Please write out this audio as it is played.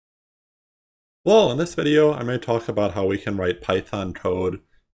Well, in this video, I'm going to talk about how we can write Python code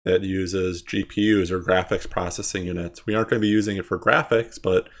that uses GPUs or graphics processing units. We aren't going to be using it for graphics,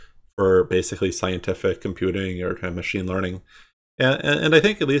 but for basically scientific computing or kind of machine learning. And I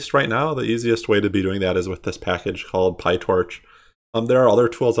think at least right now, the easiest way to be doing that is with this package called pytorch. There are other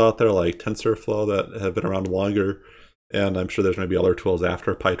tools out there like TensorFlow that have been around longer, and I'm sure there's going to be other tools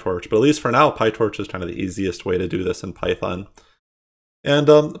after pytorch. But at least for now, pytorch is kind of the easiest way to do this in Python. And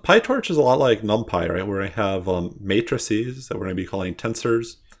PyTorch is a lot like NumPy, right? Where I have matrices that we're going to be calling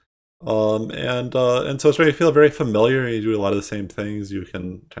tensors. And so it's going to feel very familiar. You do a lot of the same things. You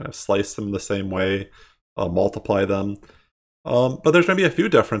can kind of slice them the same way, multiply them. But there's going to be a few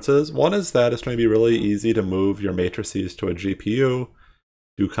differences. One is that it's going to be really easy to move your matrices to a GPU,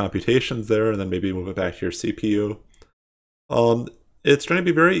 do computations there, and then maybe move it back to your CPU. It's going to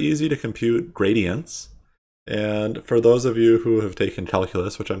be very easy to compute gradients. And for those of you who have taken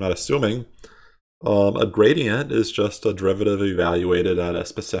calculus, which I'm not assuming, a gradient is just a derivative evaluated at a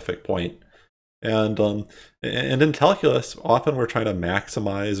specific point. And in calculus, often we're trying to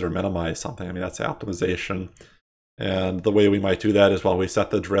maximize or minimize something. I mean, that's optimization. And the way we might do that is, well, we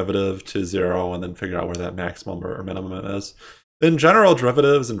set the derivative to 0 and then figure out where that maximum or minimum is. In general,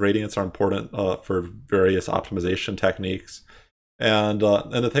 derivatives and gradients are important for various optimization techniques. And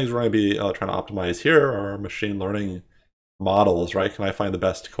the things we're going to be trying to optimize here are machine learning models, right? Can I find the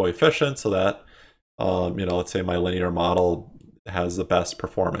best coefficient so that, let's say my linear model has the best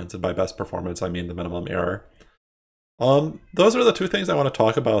performance. And by best performance, I mean the minimum error. Those are the two things I want to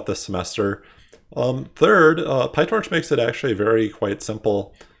talk about this semester. Third, PyTorch makes it actually quite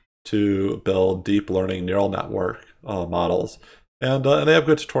simple to build deep learning neural network models. And they have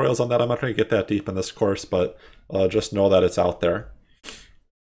good tutorials on that. I'm not going to get that deep in this course, but just know that it's out there.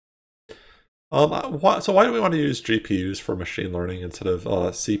 So why do we want to use GPUs for machine learning instead of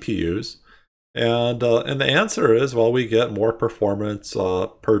CPUs? And the answer is, well, we get more performance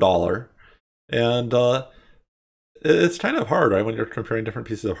per dollar. And it's kind of hard, right? When you're comparing different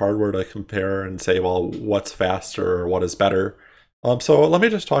pieces of hardware to compare and say, well, what's faster or what is better? So let me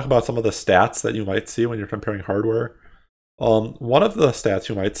just talk about some of the stats that you might see when you're comparing hardware. One of the stats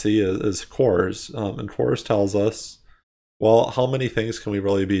you might see is cores, and cores tells us, well, how many things can we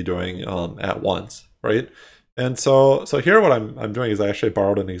really be doing at once, right? And so here what I'm doing is I actually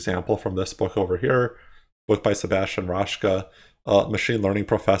borrowed an example from this book over here, book by Sebastian Raschke, machine learning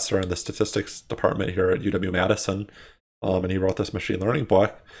professor in the statistics department here at UW-Madison, and he wrote this machine learning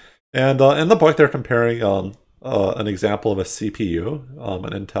book. And in the book, they're comparing an example of a CPU,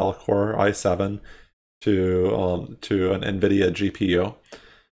 an Intel Core i7, to an NVIDIA GPU.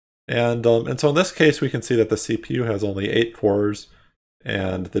 And so in this case, we can see that the CPU has only 8 cores,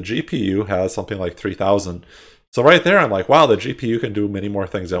 and the GPU has something like 3,000. So right there, I'm like, wow, the GPU can do many more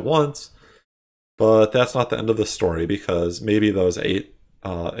things at once. But that's not the end of the story, because maybe those eight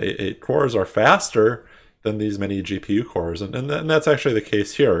cores are faster than these many GPU cores. And that's actually the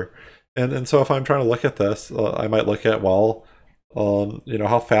case here. And so if I'm trying to look at this, I might look at, well,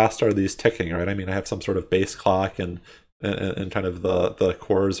 how fast are these ticking, right? I mean, I have some sort of base clock and kind of the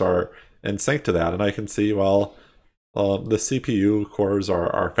cores are in sync to that. And I can see, well, the CPU cores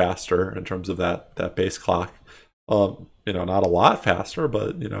are faster in terms of that base clock. Not a lot faster,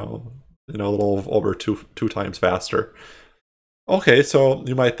 but, a little over two times faster. Okay, so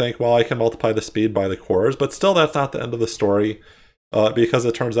you might think, well, I can multiply the speed by the cores, but still that's not the end of the story. Because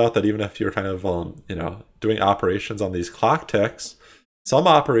it turns out that even if you're kind of, doing operations on these clock ticks, some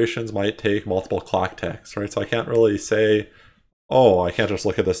operations might take multiple clock ticks, right? So I can't really say, oh, I can't just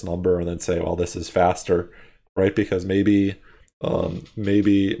look at this number and then say, well, this is faster, right? Because maybe the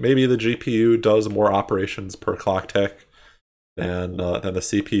GPU does more operations per clock tick than the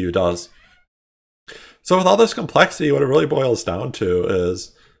CPU does. So with all this complexity, what it really boils down to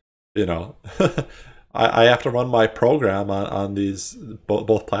is, I have to run my program on these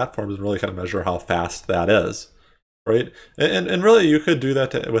both platforms and really kind of measure how fast that is, right? And really, you could do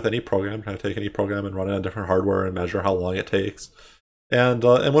that with any program. Kind of take any program and run it on different hardware and measure how long it takes. And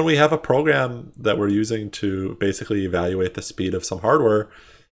when we have a program that we're using to basically evaluate the speed of some hardware,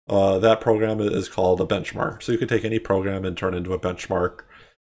 that program is called a benchmark. So you could take any program and turn it into a benchmark.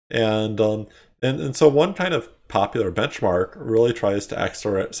 And so one kind of popular benchmark really tries to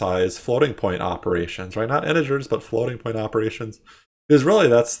exercise floating point operations, right? Not integers, but floating point operations. Because really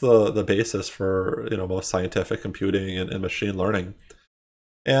that's the basis for most scientific computing and machine learning.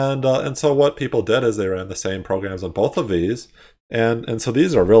 And so what people did is they ran the same programs on both of these. And so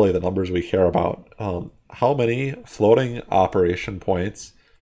these are really the numbers we care about. How many floating point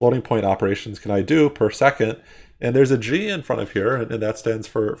operations can I do per second And there's a G in front of here, and that stands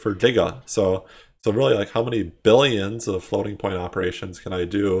for giga. So really, like, how many billions of floating point operations can I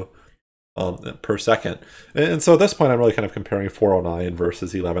do per second? And so at this point, I'm really kind of comparing 409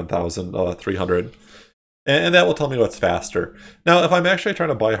 versus 11,300. And that will tell me what's faster. Now, if I'm actually trying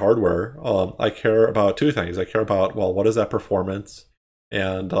to buy hardware, I care about two things. I care about, well, what is that performance?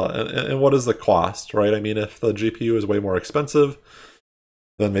 And what is the cost, right? I mean, if the GPU is way more expensive,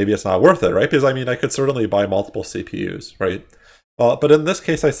 then maybe it's not worth it, right? Because, I mean, I could certainly buy multiple CPUs, right? But in this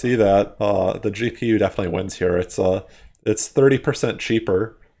case, I see that the GPU definitely wins here. It's 30%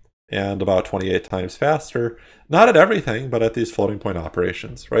 cheaper and about 28 times faster. Not at everything, but at these floating point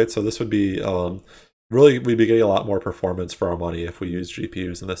operations, right? So this would be really, we'd be getting a lot more performance for our money if we use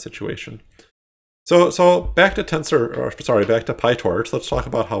GPUs in this situation. So back to back to PyTorch. Let's talk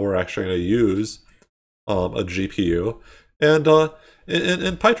about how we're actually going to use a GPU. And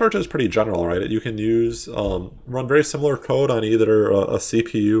PyTorch is pretty general, right? You can use run very similar code on either a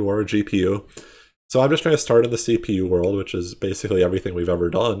CPU or a GPU. So I'm just going to start in the CPU world, which is basically everything we've ever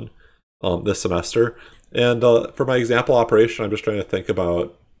done this semester. And for my example operation, I'm just trying to think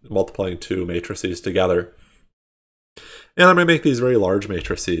about multiplying two matrices together. And I'm going to make these very large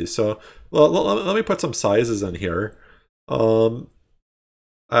matrices. So let me put some sizes in here.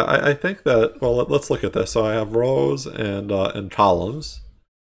 I think that, well, let's look at this. So I have rows and columns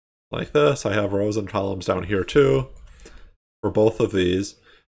like this. I have rows and columns down here too for both of these.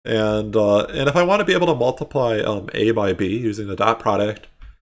 And if I want to be able to multiply A by B using the dot product,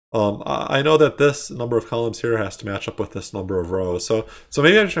 I know that this number of columns here has to match up with this number of rows. So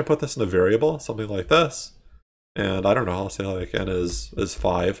maybe I'm just going to put this in a variable, something like this. And I don't know, I'll say like n is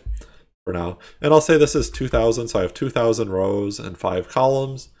 5 for now. And I'll say this is 2,000, so I have 2,000 rows and 5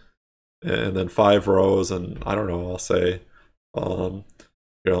 columns. And then 5 rows, and I don't know, I'll say,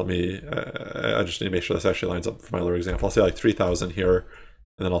 here, I just need to make sure this actually lines up for my other example. I'll say like 3,000 here,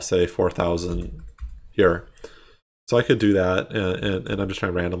 and then I'll say 4,000 here. So I could do that, and I'm just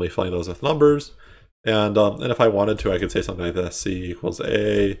trying to randomly filling those with numbers. And if I wanted to, I could say something like this: C equals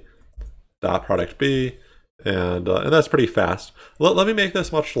A dot product B, and that's pretty fast. Let me make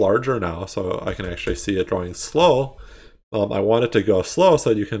this much larger now, so I can actually see it going slow. I want it to go slow so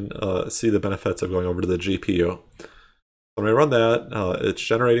that you can see the benefits of going over to the GPU. When I run that, it's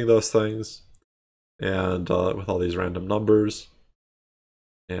generating those things, and with all these random numbers.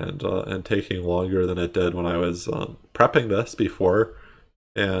 And taking longer than it did when I was prepping this before,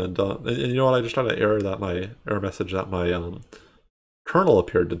 and you know what? I just got an error message that my kernel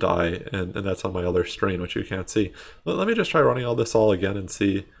appeared to die, and that's on my other screen, which you can't see. Let me just try running all this all again and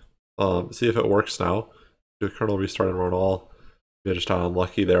see if it works now. Do a kernel restart and run all. Maybe I just got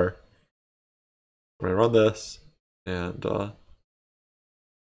unlucky there. When I run this, and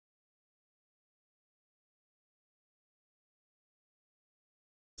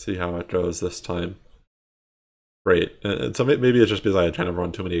see how it goes this time. Great. And so maybe it's just because I had kind of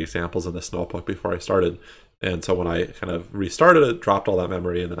run too many examples in this notebook before I started. And so when I kind of restarted it, dropped all that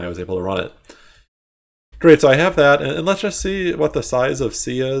memory, and then I was able to run it. Great, so I have that. And let's just see what the size of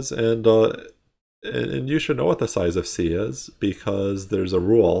C is. And you should know what the size of C is because there's a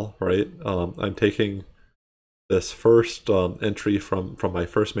rule, right? I'm taking this first entry from my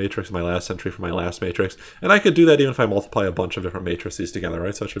first matrix, my last entry from my last matrix. And I could do that even if I multiply a bunch of different matrices together,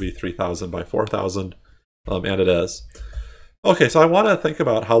 right? So it should be 3,000 by 4,000, and it is. Okay, so I want to think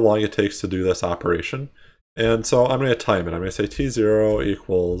about how long it takes to do this operation. And so I'm going to time it. I'm going to say t0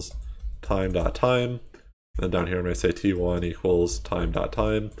 equals time dot time. And then down here I'm going to say t1 equals time dot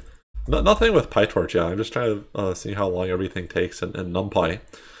time. Nothing with PyTorch yet. I'm just trying to see how long everything takes in NumPy.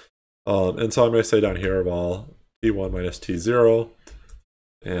 And so I'm going to say down here, well, t1 minus t0,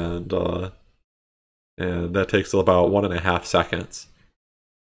 and that takes about 1.5 seconds.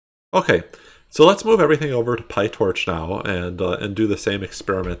 Okay, so let's move everything over to PyTorch now and do the same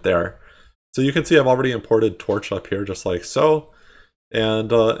experiment there. So you can see I've already imported Torch up here just like so,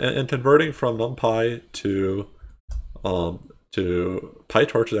 and converting from NumPy to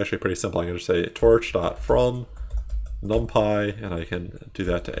PyTorch is actually pretty simple. I'm going to say torch.from NumPy, and I can do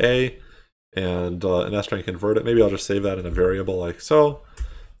that to A. And that's trying to convert it. Maybe I'll just save that in a variable like so.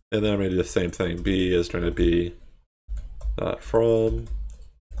 And then I'm going to do the same thing. B is going to be from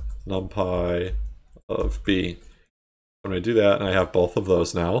NumPy of B. I'm going to do that, and I have both of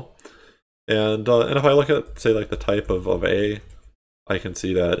those now. And if I look at, say, like the type of A, I can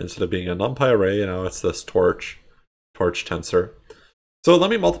see that instead of being a NumPy array, now it's this torch tensor. So let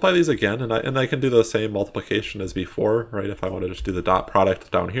me multiply these again, and I can do the same multiplication as before, right? If I want to just do the dot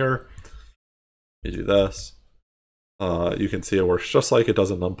product down here. You do this. You can see it works just like it does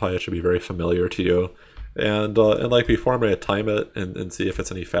in NumPy. It should be very familiar to you. And like before, I'm going to time it and see if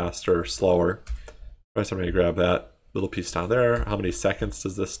it's any faster or slower. Right, so I'm going to grab that little piece down there. How many seconds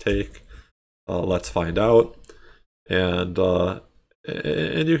does this take? Let's find out. And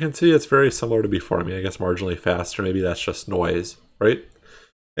you can see it's very similar to before. I mean, I guess marginally faster. Maybe that's just noise, right?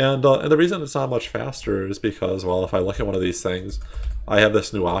 And the reason it's not much faster is because, well, if I look at one of these things, I have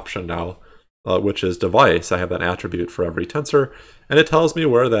this new option now, which is device. I have that attribute for every tensor, and it tells me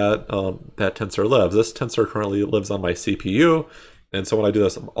where that that tensor lives. This tensor currently lives on my CPU, and so when I do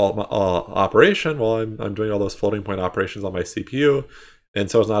this operation, well, I'm doing all those floating point operations on my CPU, and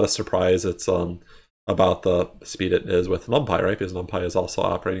so it's not a surprise it's about the speed it is with NumPy, right? Because NumPy is also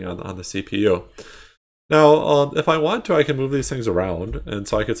operating on the CPU. Now, if I want to, I can move these things around, and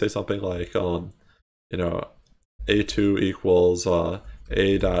so I could say something like, you know, A2 equals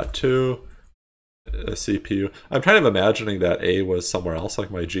A.2 CPU. I'm kind of imagining that A was somewhere else,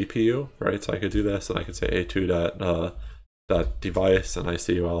 like my GPU, right? So I could do this, and I could say A2 dot device, and I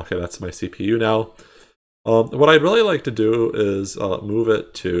see, well, okay, that's my CPU now. What I'd really like to do is move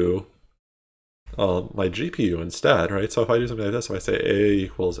it to my GPU instead, right? So if I do something like this, if I say A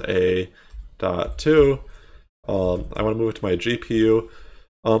equals A.2, I want to move it to my GPU.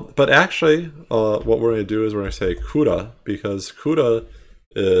 But actually, what we're going to do is we're going to say CUDA, because CUDA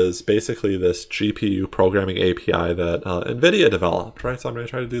is basically this GPU programming API that NVIDIA developed, right? So I'm going to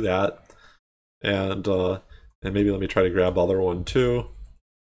try to do that. And maybe let me try to grab the other one too.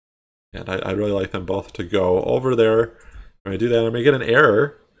 And I'd really like them both to go over there. I'm going to do that. I'm going to get an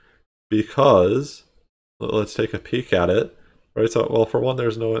error because, let's take a peek at it. Right, so, well, for one,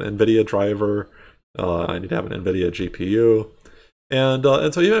 there's no NVIDIA driver. I need to have an NVIDIA GPU. And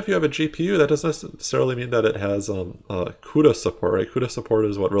so even if you have a GPU, that doesn't necessarily mean that it has CUDA support, right? CUDA support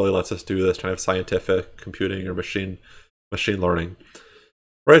is what really lets us do this kind of scientific computing or machine learning.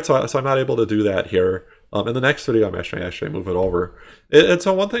 Right, so I'm not able to do that here. In the next video, I'm actually move it over. And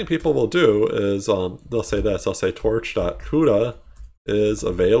so one thing people will do is they'll say this. They'll say torch.CUDA is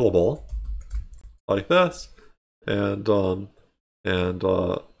available, like this. And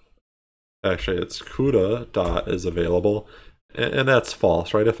actually it's CUDA dot is available, and that's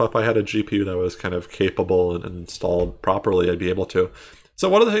false, right? If I had a GPU that was kind of capable and installed properly, I'd be able to. So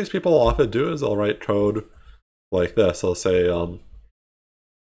one of the things people often do is they'll write code like this. They'll say, you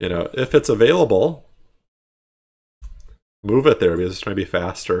know, if it's available, move it there because it's trying to be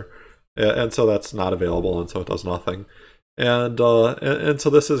faster, and so that's not available, and so it does nothing. And so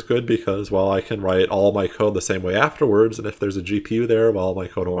this is good because, well, I can write all my code the same way afterwards, and if there's a GPU there, well, my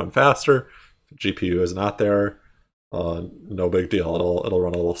code will run faster. If GPU is not there, no big deal. It'll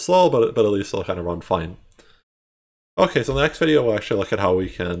run a little slow, but at least it'll kind of run fine. Okay, so in the next video we'll actually look at how we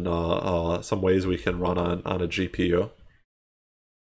can some ways we can run on a GPU.